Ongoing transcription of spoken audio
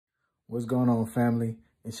What's going on, family?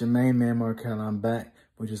 It's your main man, Markel. I'm back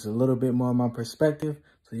with just a little bit more of my perspective.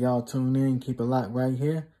 So y'all tune in, keep it locked right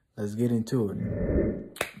here. Let's get into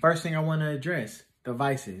it. First thing I want to address, the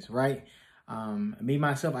vices, right? Me,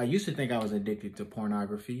 myself, I used to think I was addicted to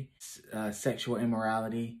pornography, sexual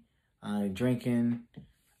immorality, drinking.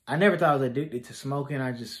 I never thought I was addicted to smoking.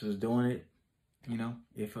 I just was doing it, you know,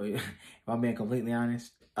 if I'm being completely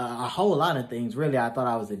honest. A whole lot of things, really, I thought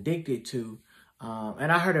I was addicted to.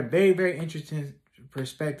 And I heard a very, very interesting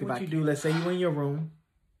perspective. What you do, let's say you in your room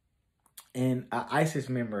and an ISIS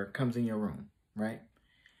member comes in your room, right?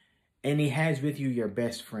 And he has with you your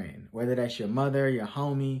best friend, whether that's your mother, your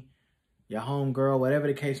homie, your homegirl, whatever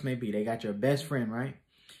the case may be. They got your best friend, right?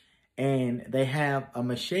 And they have a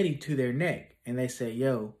machete to their neck. And they say,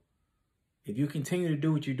 yo, if you continue to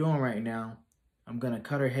do what you're doing right now, I'm going to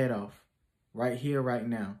cut her head off right here, right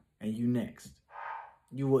now. And you next.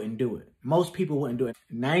 You wouldn't do it. Most people wouldn't do it.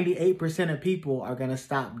 98% of people are going to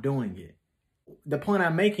stop doing it. The point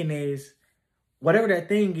I'm making is, whatever that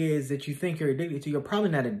thing is that you think you're addicted to, you're probably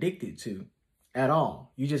not addicted to at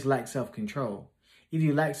all. You just lack self-control. Either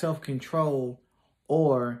you lack self-control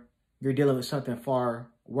or you're dealing with something far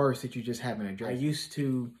worse that you just haven't addressed. I used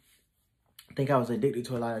to think I was addicted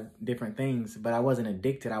to a lot of different things, but I wasn't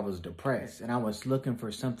addicted. I was depressed, and I was looking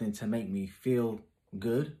for something to make me feel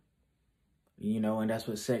good. You know, and that's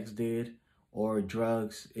what sex did, or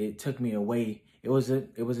drugs. It took me away. It was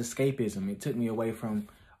escapism. It took me away from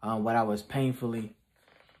what I was painfully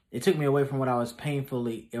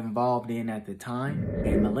involved in at the time.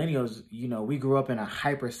 And millennials, you know, we grew up in a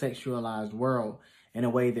hypersexualized world in a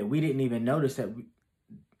way that we didn't even notice that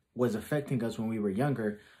was affecting us when we were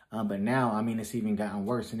younger. But now, I mean, it's even gotten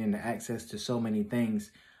worse. And then the access to so many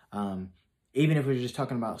things, even if we're just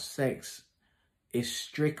talking about sex,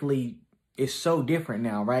 it's so different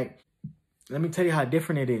now, right? Let me tell you how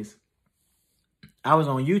different it is. I was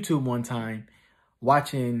on YouTube one time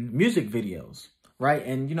watching music videos, right?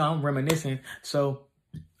 And, you know, I'm reminiscing. So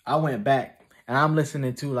I went back and I'm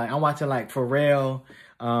listening to, like, I'm watching, like, Pharrell,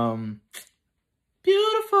 Beautiful,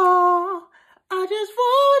 I just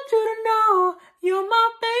want you to know you're my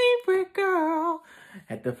favorite girl.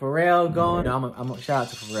 At the Pharrell going, I'm a shout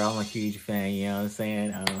out to Pharrell. I'm a huge fan, you know what I'm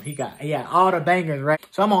saying? He had all the bangers, right?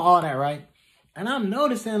 So I'm on all that, right? And I'm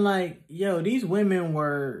noticing, like, yo, these women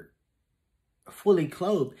were fully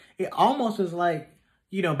clothed. It almost was like,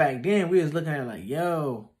 you know, back then we was looking at it like,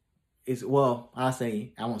 yo, I won't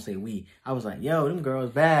say we. I was like, yo, them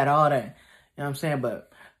girls bad, all that. You know what I'm saying?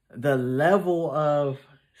 But the level of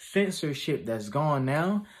censorship that's gone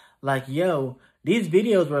now, like, yo, these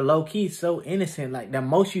videos were low-key so innocent. Like, the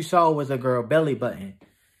most you saw was a girl belly button.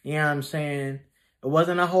 You know what I'm saying? It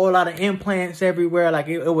wasn't a whole lot of implants everywhere. Like,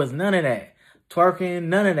 it was none of that. Twerking,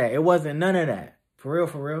 none of that. It wasn't none of that. For real,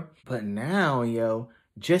 for real. But now, yo,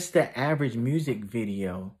 just the average music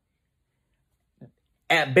video,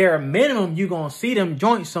 at bare minimum, you gonna see them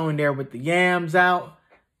joints on there with the yams out,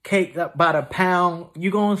 cake up by the pound. You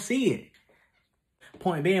gonna see it.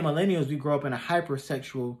 Point being, millennials, we grow up in a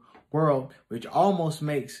hypersexual world, which almost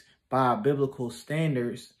makes, by biblical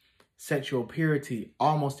standards, sexual purity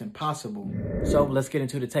almost impossible. So let's get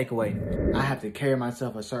into the takeaway. I have to carry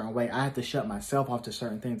myself a certain way. I have to shut myself off to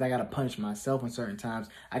certain things. I got to punish myself in certain times.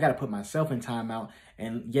 I got to put myself in timeout.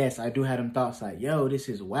 And yes, I do have them thoughts like, yo, this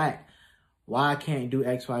is whack. Why I can't do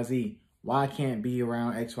XYZ? Why I can't be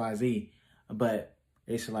around XYZ? But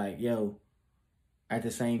it's like, yo, at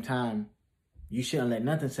the same time, you shouldn't let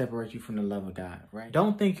nothing separate you from the love of God, right?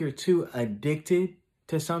 Don't think you're too addicted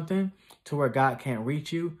to something to where God can't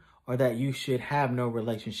reach you, or that you should have no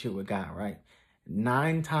relationship with God, right?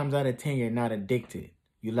 9 times out of 10, you're not addicted.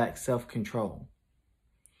 You lack self-control.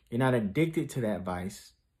 You're not addicted to that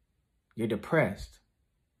vice. You're depressed.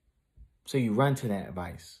 So you run to that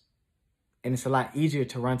vice. And it's a lot easier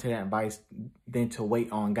to run to that vice than to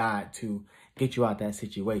wait on God to get you out that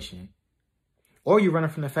situation. Or you're running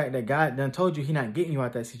from the fact that God done told you He's not getting you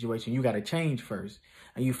out that situation. You got to change first.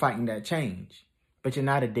 And you fighting that change. But you're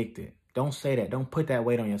not addicted. Don't say that. Don't put that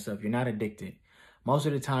weight on yourself. You're not addicted. Most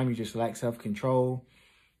of the time, you just lack self-control.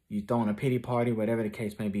 You throwing a pity party, whatever the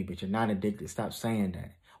case may be, but you're not addicted. Stop saying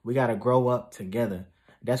that. We got to grow up together.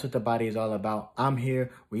 That's what the body is all about. I'm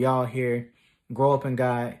here. We all here. Grow up in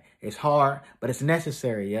God. It's hard, but it's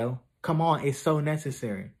necessary, yo. Come on. It's so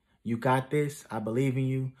necessary. You got this. I believe in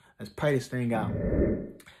you. Let's pray this thing out.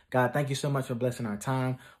 God, thank you so much for blessing our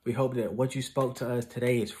time. We hope that what you spoke to us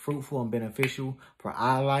today is fruitful and beneficial for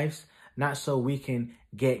our lives. Not so we can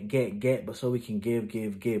get, but so we can give.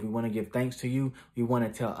 We want to give thanks to you. We want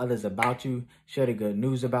to tell others about you, share the good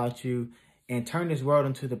news about you. and turn this world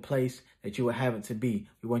into the place that you would have it to be.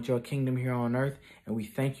 We want your kingdom here on earth, and we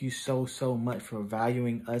thank you so, so much for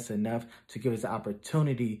valuing us enough to give us the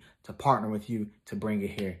opportunity to partner with you to bring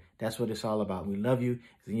it here. That's what it's all about. We love you.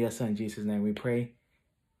 It's in your son, Jesus' name we pray.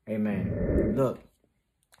 Amen. Look,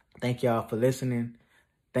 thank y'all for listening.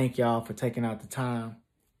 Thank y'all for taking out the time.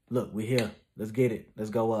 Look, we're here. Let's get it. Let's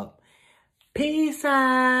go up. Peace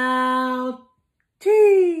out.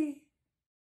 T.